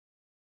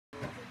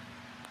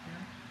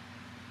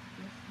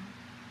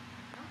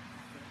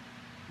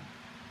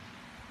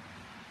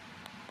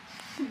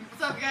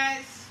What's up,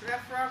 guys? We're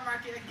at Farrar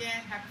Market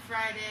again. Happy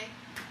Friday.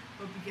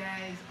 Hope you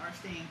guys are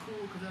staying cool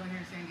because over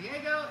here in San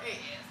Diego it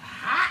is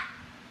hot.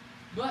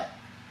 But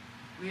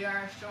we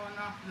are showing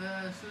off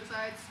the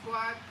Suicide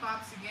Squad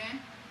pops again.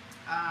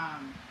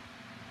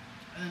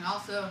 And then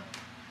also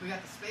we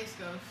got the Space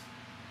Ghost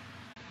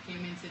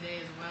came in today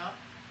as well.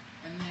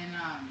 And then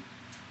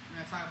we're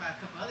gonna talk about a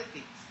couple other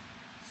things.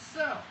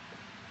 So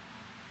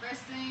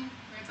first thing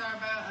we're going to talk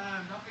about,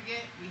 don't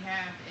forget, we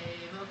have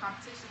a little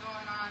competition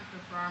going on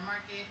for our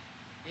market.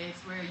 It's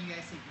where you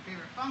guys take your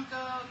favorite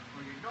Funko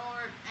or your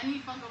door,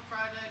 any Funko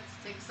products,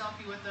 take a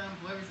selfie with them.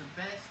 Whoever's the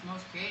best,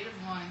 most creative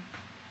one,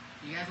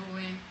 you guys will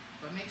win.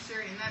 But make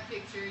sure in that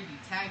picture you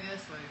tag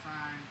us, whether it's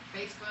on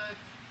Facebook,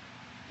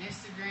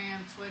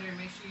 Instagram, Twitter.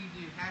 Make sure you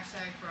do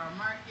hashtag for our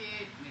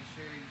market. Make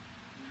sure,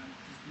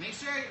 just make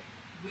sure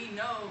we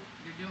know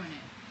you're doing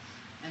it.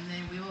 And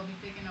then we will be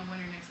picking a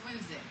winner next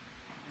Wednesday.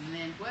 And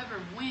then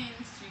whoever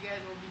wins, you guys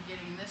will be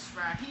getting this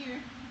right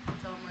here.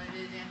 Tell them what it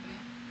is, Anthony.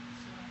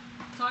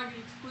 Target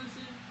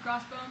exclusive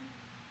crossbone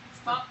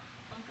pop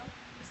Funko.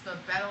 It's the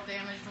battle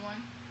damaged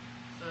one.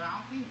 So I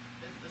don't think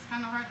it's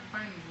kind of hard to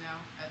find these now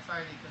at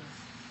Target because,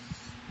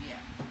 yeah.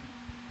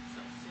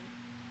 So sick.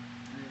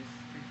 It is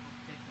pretty cool.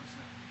 Take a close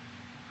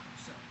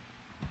look.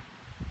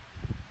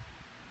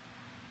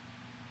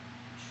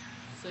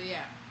 So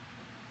yeah.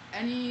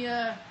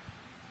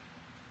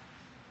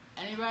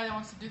 Anybody that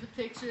wants to do the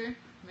picture,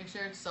 make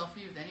sure it's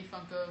selfie with any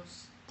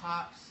Funkos,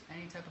 Pops,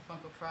 any type of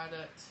Funko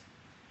product,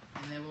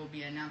 and then we'll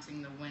be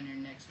announcing the winner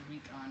next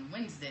week on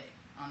Wednesday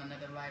on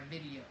another live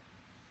video.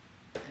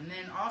 And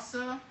then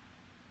also,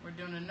 we're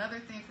doing another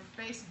thing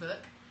for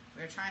Facebook.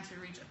 We're trying to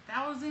reach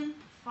 1,000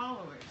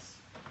 followers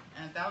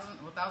and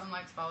 1,000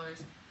 likes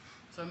followers.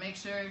 So make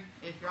sure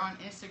if you're on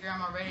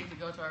Instagram already to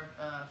go to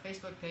our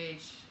Facebook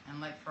page and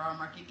like Farrar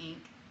Market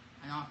Inc.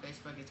 And on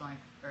Facebook, it's only,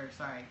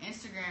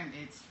 Instagram,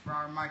 it's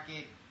Farrar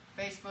Market.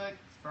 Facebook,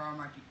 it's Farrar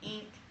Market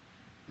Inc.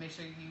 Make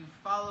sure you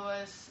follow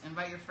us.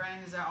 Invite your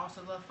friends that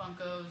also love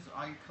Funkos,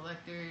 all your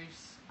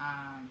collectors,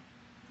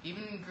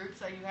 even groups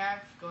that you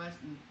have. Go ahead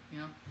and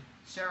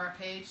share our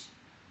page.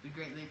 We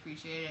greatly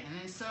appreciate it. And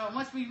then so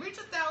once we reach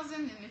 1,000,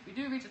 and if we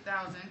do reach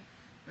 1,000,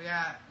 we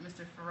got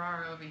Mr.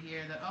 Ferraro over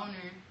here, the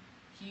owner.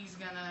 He's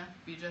gonna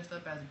be dressed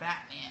up as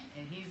Batman,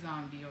 and he's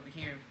gonna be over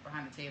here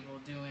behind the table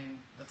doing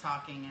the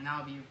talking, and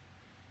I'll be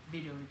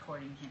video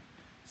recording him.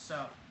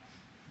 So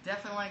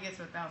definitely want to get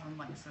to 1,000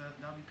 likes, so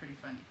that'll be pretty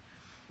funny.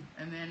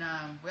 And then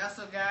we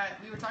also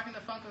we were talking to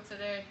Funko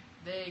today.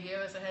 They gave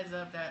us a heads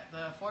up that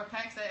the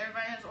 4-packs that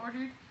everybody has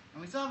ordered,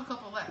 and we still have a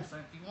couple left. So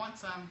if you want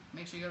some,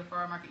 make sure you go to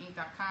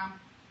FarrarMarketInc.com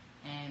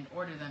and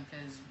order them,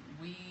 because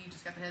we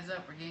just got the heads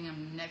up. We're getting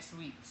them next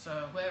week.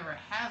 So whoever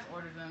has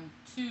ordered them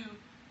too,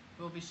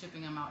 we'll be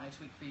shipping them out next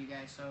week for you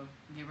guys. So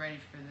get ready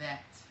for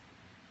that.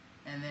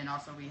 And then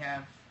also we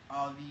have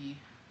all the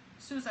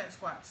Suicide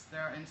Squads.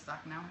 They're in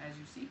stock now, as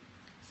you see.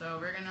 So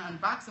we're going to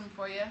unbox them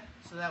for you,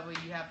 so that way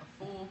you have the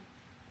full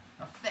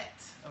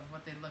effect of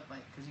what they look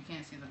like, because you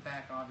can't see the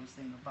back,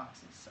 obviously, in the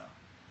boxes. So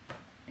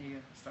here you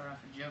go. Start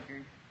off with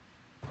Joker,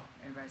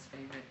 everybody's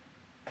favorite.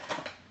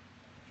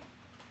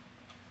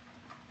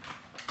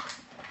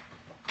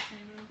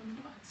 Can't even open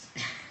the box.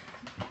 There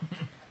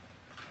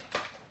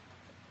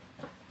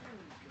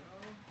we go.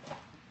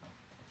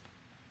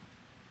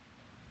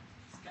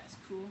 This guy's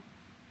cool.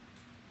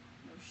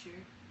 No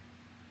shirt.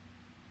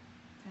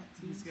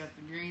 He's got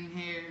the green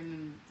hair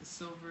and the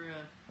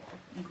silver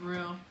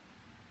grill.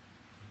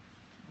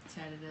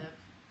 Tatted up.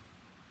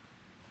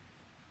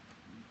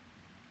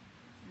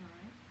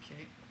 Alright.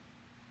 Okay.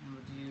 And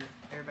we'll do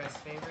everybody's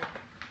favorite.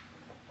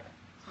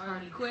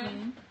 Harley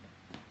Quinn.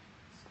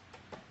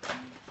 She'll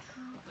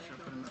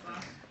put him up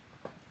there.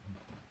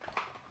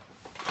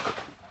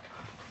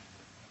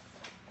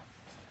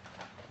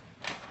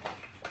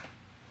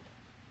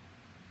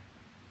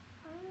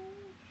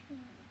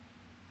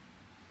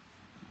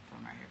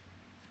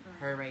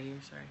 Her right here,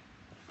 sorry.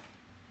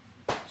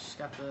 She's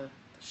got the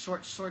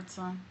short shorts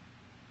on.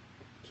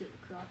 Killer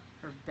Croc.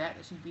 Her bat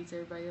that she beats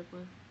everybody up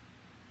with.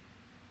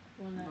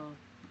 One that.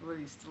 What are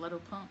these, stiletto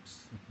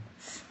pumps?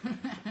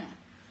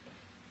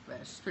 But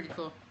she's pretty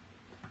cool.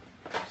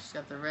 She's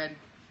got the red.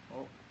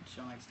 Oh, she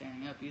don't like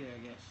standing up either, I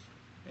guess.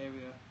 There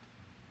we go.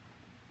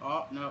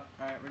 Oh, no.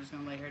 Alright, we're just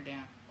going to lay her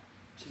down.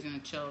 She's going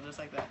to chill just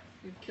like that.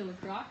 We have Killer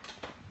Croc.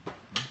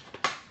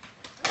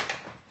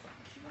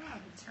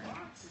 Turn it.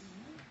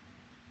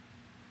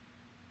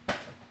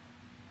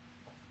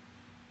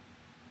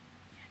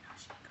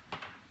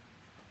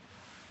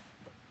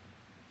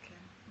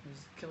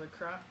 There's Killer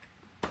Croc.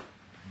 Up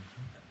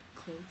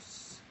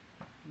close.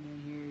 And then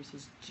here's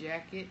his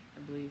jacket. I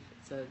believe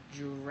it's a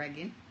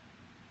dragon.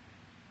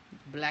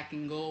 Black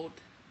and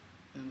gold.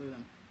 And look at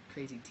them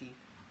crazy teeth.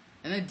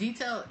 And the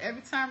detail,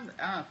 every time,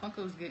 I don't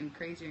know, Funko's getting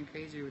crazier and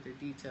crazier with their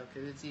detail,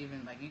 because it's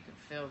even, like, you can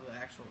feel the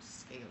actual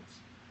scales.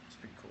 It's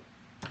pretty cool.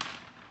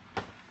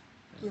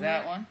 There's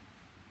that one.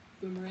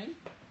 Boomerang.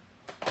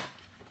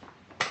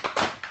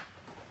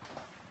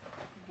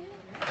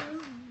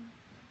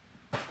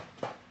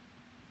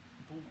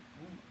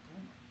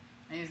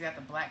 And he's got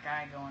the black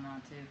eye going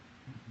on too.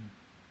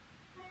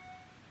 Put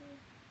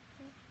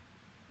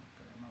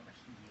him over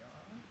here.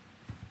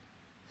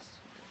 A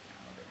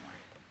little bit more.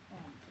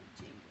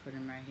 Put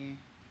him right here.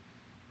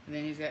 And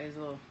then he's got his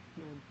little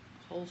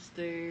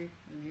holster.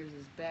 And here's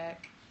his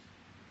back.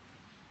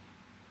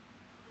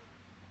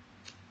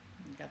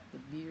 He got the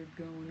beard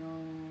going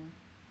on.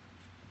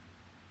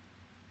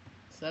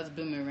 So that's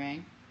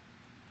Boomerang.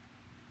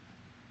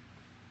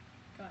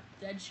 Got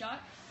Deadshot.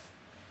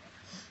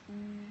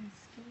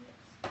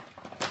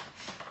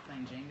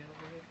 Playing Jenga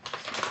over here.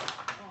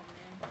 Oh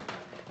man.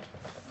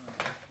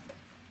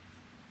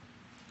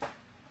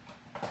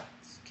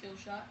 It's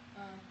Killshot.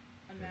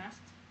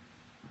 Unmasked.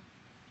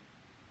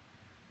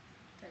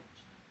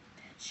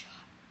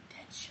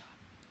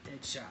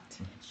 Deadshot.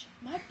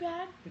 My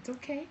bad. It's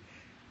okay.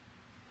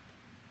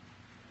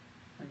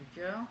 There we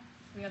go.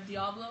 We have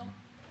Diablo,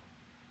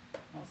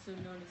 also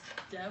known as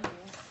Devil.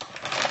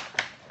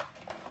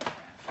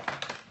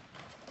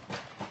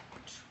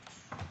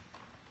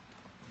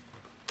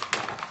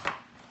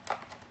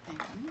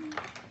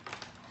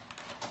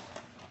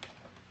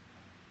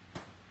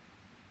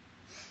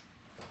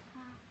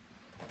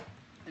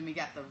 Then we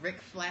got the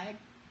Rick Flag.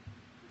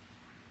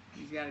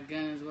 He's got a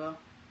gun as well.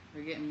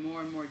 We're getting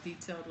more and more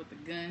detailed with the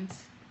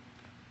guns.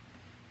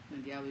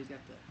 And Diablo's got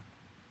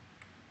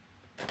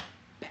the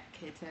back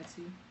head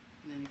tattoo.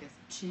 And then he got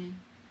the chin.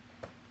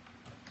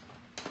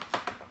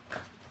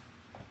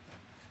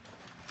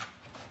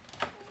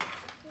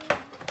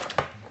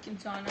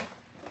 Quintana.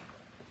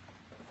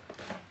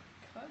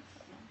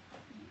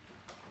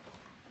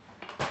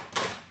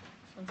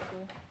 This one's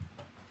cool.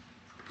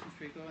 That's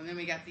pretty cool. And then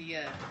we got the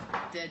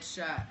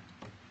Deadshot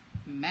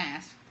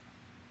mask.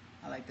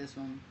 I like this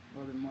one a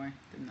little bit more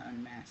than the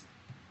unmasked.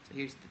 So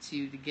here's the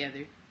two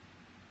together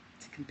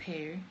to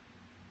compare.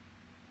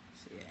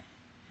 So yeah.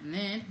 And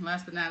then,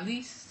 last but not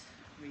least,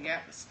 we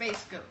got the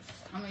Space Ghost.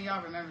 How many of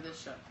y'all remember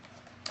this show?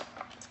 I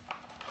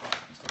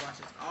used to watch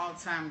this all the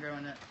time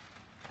growing up.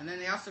 And then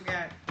they also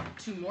got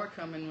 2 more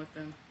coming with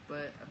them,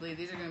 but I believe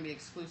these are going to be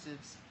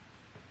exclusives.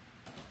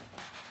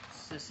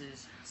 So this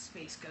is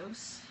Space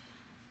Ghost.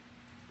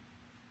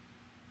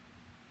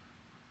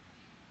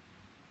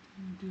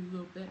 Do a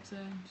little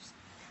backside, just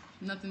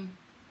nothing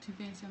too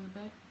fancy on the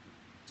back.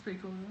 It's pretty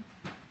cool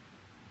though.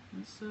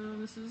 And so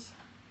this is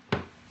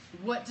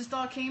what just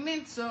all came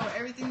in. So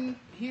everything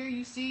here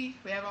you see,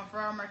 we have on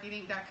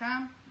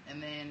FerrariMarketInc.com,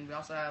 and then we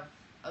also have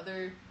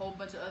whole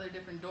bunch of other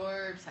different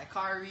Dorbs,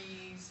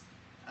 Hikaris,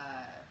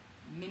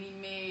 mini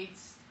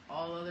mates,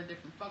 all other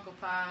different Funko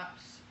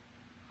Pops,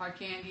 hard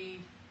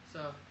candy.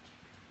 So,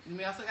 and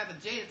we also got the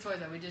Jada toys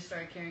that we just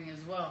started carrying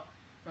as well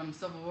from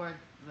Civil War,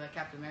 the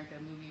Captain America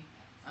movie.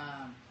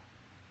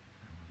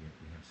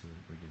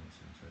 We're getting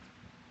Suicide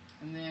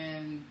Squad. And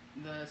then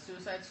the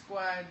Suicide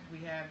Squad, we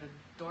have the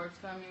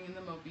Dorbs coming in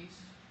the Mopies,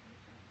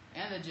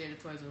 and the Jada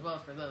toys as well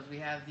for those. We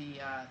have the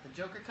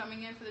Joker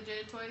coming in for the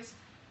Jada toys,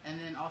 and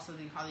then also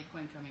the Harley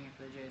Quinn coming in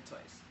for the Jada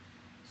toys.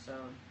 So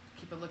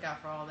keep a lookout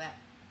for all that,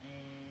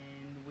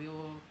 and we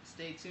will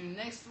stay tuned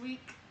next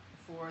week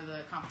for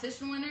the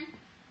competition winner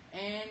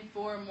and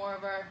for more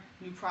of our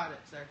new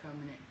products that are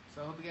coming in.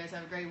 So I hope you guys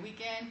have a great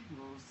weekend.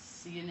 We'll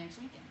see you next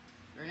weekend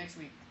or next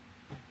week.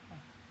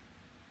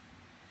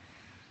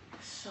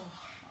 So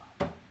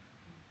hot.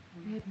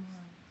 We had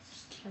more.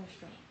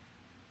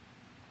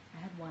 I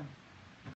had one.